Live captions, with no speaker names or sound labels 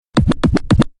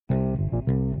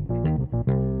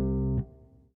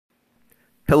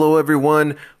Hello,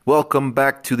 everyone. Welcome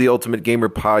back to the Ultimate Gamer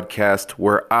Podcast,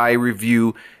 where I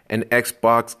review an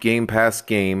Xbox Game Pass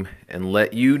game and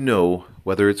let you know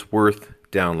whether it's worth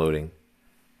downloading.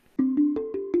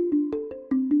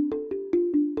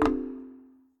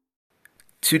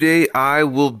 Today, I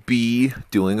will be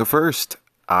doing a first.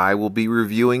 I will be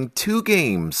reviewing two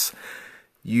games.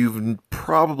 You've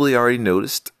probably already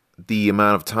noticed the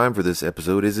amount of time for this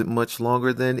episode isn't much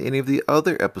longer than any of the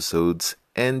other episodes,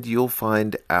 and you'll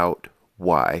find out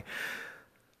why.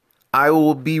 I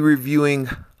will be reviewing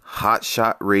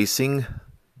Hotshot Racing,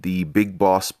 the Big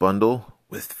Boss bundle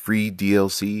with free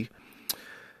DLC,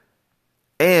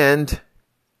 and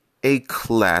a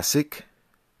classic,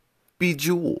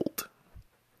 Bejeweled.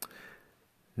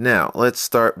 Now, let's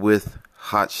start with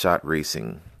Hotshot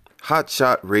Racing.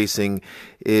 Hotshot Racing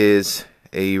is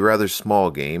a rather small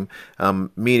game,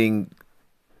 meaning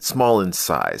small in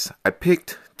size. I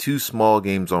picked two small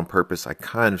games on purpose. I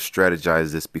kind of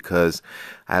strategized this because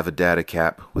I have a data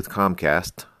cap with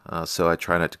Comcast, so I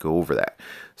try not to go over that.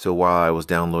 So while I was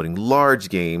downloading large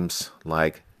games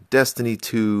like Destiny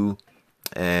 2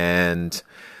 and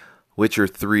Witcher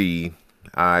 3,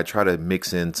 I try to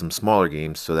mix in some smaller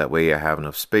games so that way I have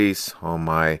enough space on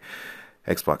my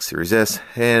Xbox Series S,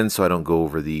 and so I don't go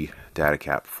over the data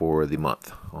cap for the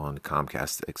month on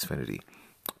Comcast Xfinity.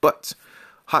 But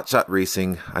Hotshot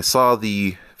Racing, I saw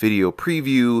the video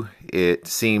preview. It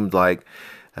seemed like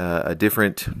a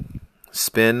different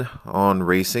spin on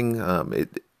racing.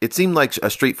 It seemed like a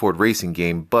straightforward racing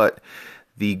game, but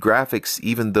the graphics,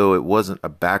 even though it wasn't a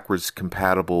backwards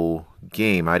compatible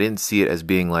game, I didn't see it as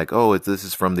being like, oh, this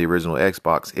is from the original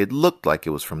Xbox. It looked like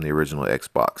it was from the original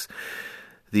Xbox.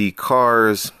 The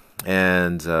cars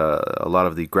and a lot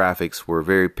of the graphics were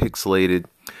very pixelated,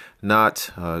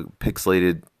 not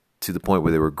pixelated to the point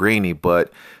where they were grainy,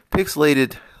 but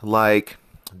pixelated like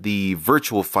the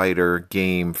Virtua Fighter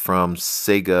game from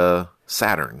Sega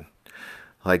Saturn,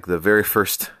 like the very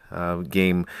first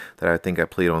game that I think I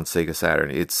played on Sega Saturn.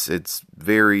 It's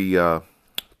very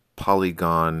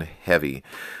polygon heavy.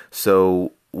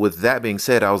 So with that being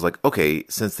said, I was like, okay,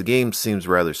 since the game seems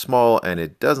rather small and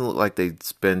it doesn't look like they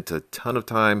spent a ton of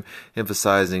time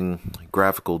emphasizing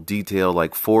graphical detail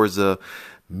like Forza,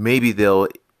 maybe they'll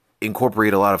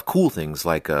incorporate a lot of cool things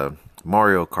like a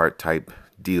Mario Kart type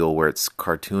deal where it's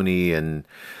cartoony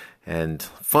and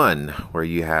fun, where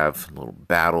you have little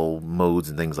battle modes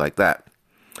and things like that.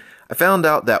 I found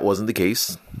out that wasn't the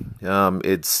case.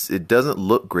 It doesn't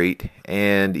look great,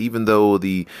 and even though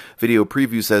the video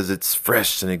preview says it's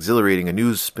fresh and exhilarating, a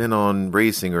new spin on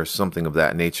racing or something of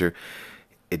that nature,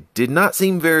 it did not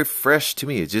seem very fresh to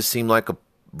me. It just seemed like a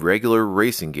regular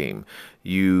racing game.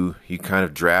 You kind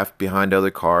of draft behind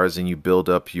other cars and you build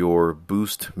up your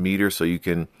boost meter so you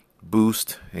can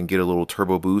boost and get a little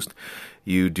turbo boost.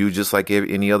 You do just like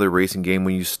any other racing game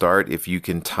when you start. If you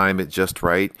can time it just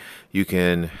right, you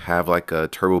can have like a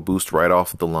turbo boost right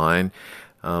off the line.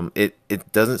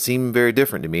 It doesn't seem very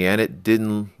different to me, and it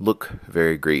didn't look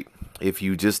very great. If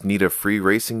you just need a free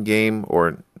racing game,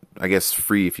 or I guess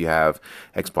free if you have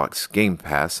Xbox Game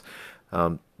Pass,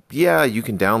 yeah, you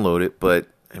can download it, but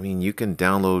I mean, you can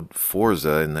download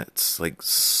Forza, and that's like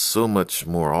so much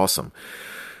more awesome.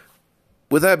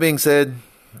 With that being said,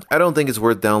 I don't think it's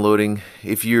worth downloading.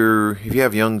 If you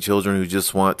have young children who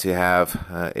just want to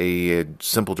have a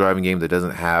simple driving game that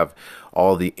doesn't have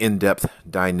all the in-depth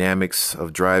dynamics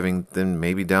of driving, then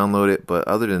maybe download it. But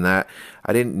other than that,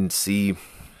 I didn't see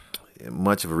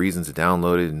much of a reason to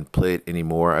download it and play it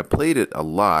anymore. I played it a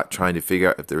lot trying to figure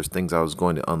out if there was things I was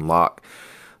going to unlock.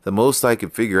 The most I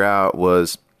could figure out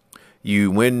was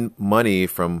you win money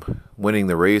from winning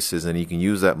the races, and you can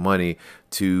use that money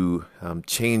to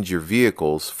change your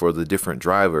vehicles for the different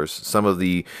drivers. Some of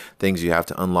the things you have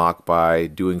to unlock by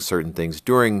doing certain things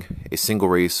during a single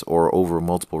race or over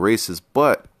multiple races,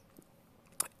 but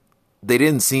they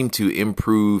didn't seem to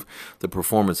improve the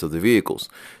performance of the vehicles.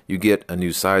 You get a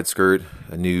new side skirt,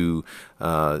 a new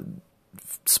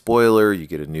spoiler, you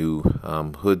get a new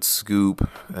hood scoop,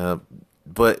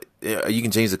 but you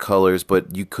can change the colors,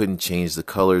 but you couldn't change the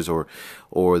colors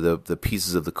or the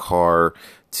pieces of the car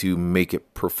to make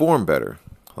it perform better,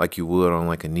 like you would on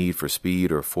like a Need for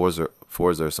Speed or Forza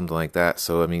or something like that.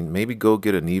 So I mean, maybe go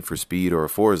get a Need for Speed or a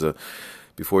Forza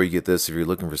before you get this if you're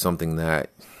looking for something that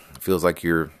feels like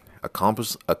you're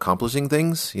accomplishing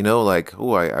things. You know, like,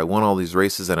 oh, I won all these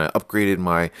races and I upgraded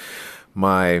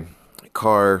my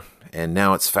car, and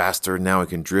now it's faster. Now I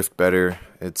can drift better.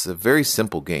 It's a very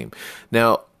simple game.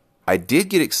 Now, I did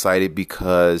get excited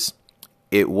because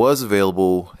it was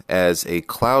available as a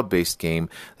cloud-based game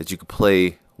that you could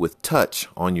play with touch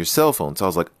on your cell phone. So I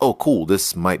was like, oh, cool,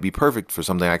 this might be perfect for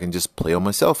something I can just play on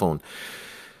my cell phone.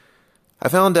 I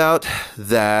found out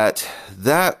that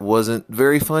that wasn't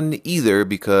very fun either,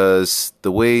 because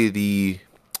the way the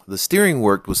steering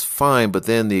worked was fine, but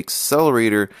then the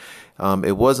accelerator,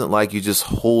 it wasn't like you just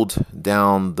hold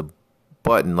down the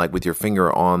button like with your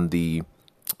finger on the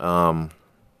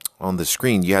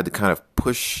screen. You had to kind of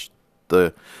push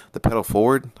the pedal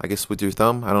forward, I guess, with your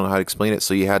thumb. I don't know how to explain it.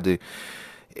 So you had to.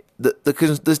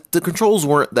 The controls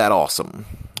weren't that awesome.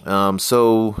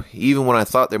 So even when I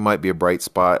thought there might be a bright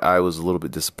spot, I was a little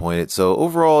bit disappointed. So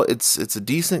overall, it's a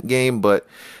decent game, but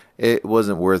it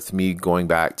wasn't worth me going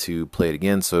back to play it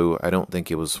again. So I don't think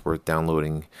it was worth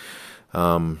downloading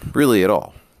really at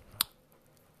all.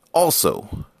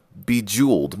 Also,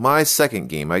 Bejeweled, my second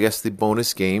game, I guess the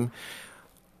bonus game.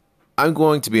 I'm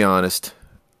going to be honest,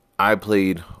 I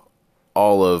played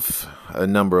all of a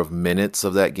number of minutes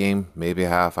of that game, maybe a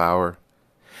half hour.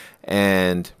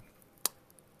 And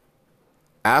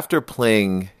after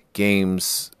playing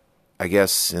games, I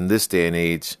guess in this day and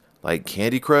age, like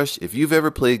Candy Crush, if you've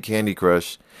ever played Candy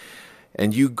Crush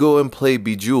and you go and play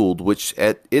Bejeweled, which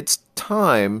at its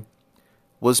time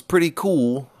was pretty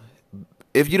cool.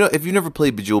 If you've never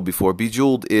played Bejeweled before,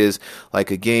 Bejeweled is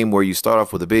like a game where you start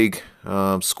off with a big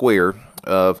square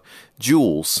of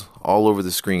jewels all over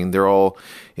the screen. They're all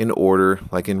in order,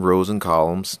 like in rows and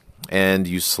columns, and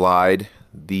you slide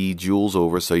the jewels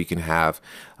over so you can have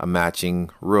a matching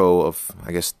row of,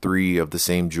 I guess, 3 of the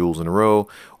same jewels in a row,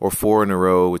 or 4 in a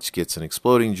row, which gets an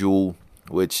exploding jewel,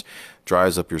 which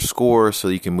drives up your score so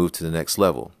you can move to the next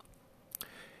level.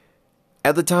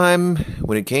 At the time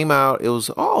when it came out, it was,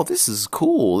 oh, this is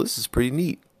cool, this is pretty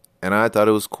neat. And I thought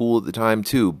it was cool at the time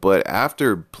too. But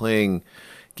after playing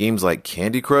games like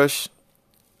Candy Crush,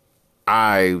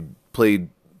 I played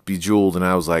Bejeweled and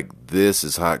I was like, this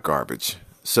is hot garbage.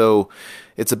 So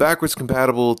it's a backwards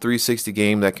compatible 360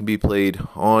 game that can be played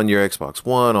on your Xbox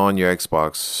One, on your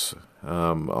Xbox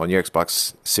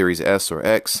Series S or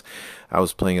X. I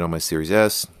was playing it on my Series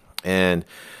S, and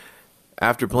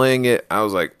after playing it, I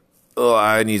was like, oh,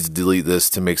 I need to delete this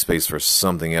to make space for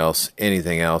something else,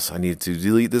 anything else. I need to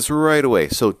delete this right away.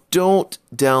 So don't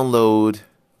download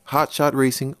Hotshot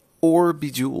Racing or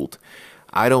Bejeweled.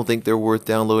 I don't think they're worth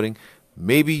downloading.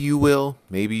 Maybe you will.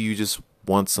 Maybe you just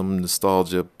want some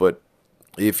nostalgia. But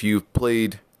if you've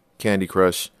played Candy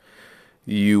Crush,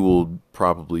 you will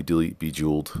probably delete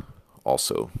Bejeweled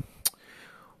also.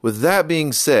 With that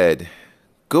being said,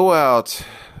 go out,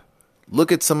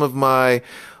 look at some of my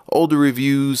older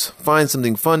reviews, find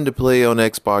something fun to play on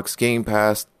Xbox Game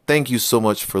Pass. Thank you so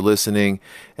much for listening,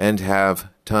 and have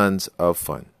tons of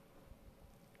fun.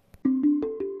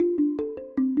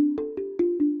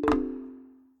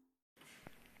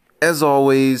 As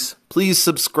always, please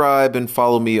subscribe and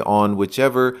follow me on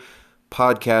whichever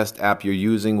podcast app you're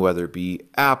using, whether it be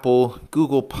Apple,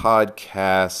 Google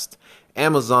Podcast,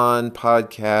 Amazon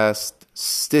Podcast,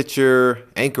 Stitcher,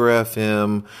 Anchor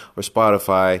FM, or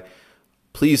Spotify.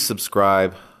 Please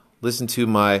subscribe. Listen to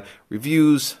my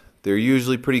reviews. They're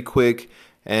usually pretty quick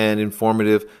and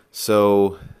informative.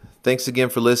 So thanks again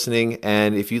for listening.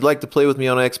 And if you'd like to play with me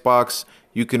on Xbox,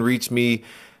 you can reach me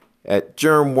at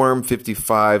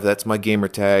Germworm55. That's my gamer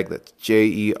tag. That's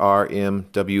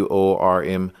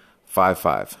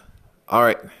JERMWORM55. All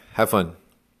right. Have fun.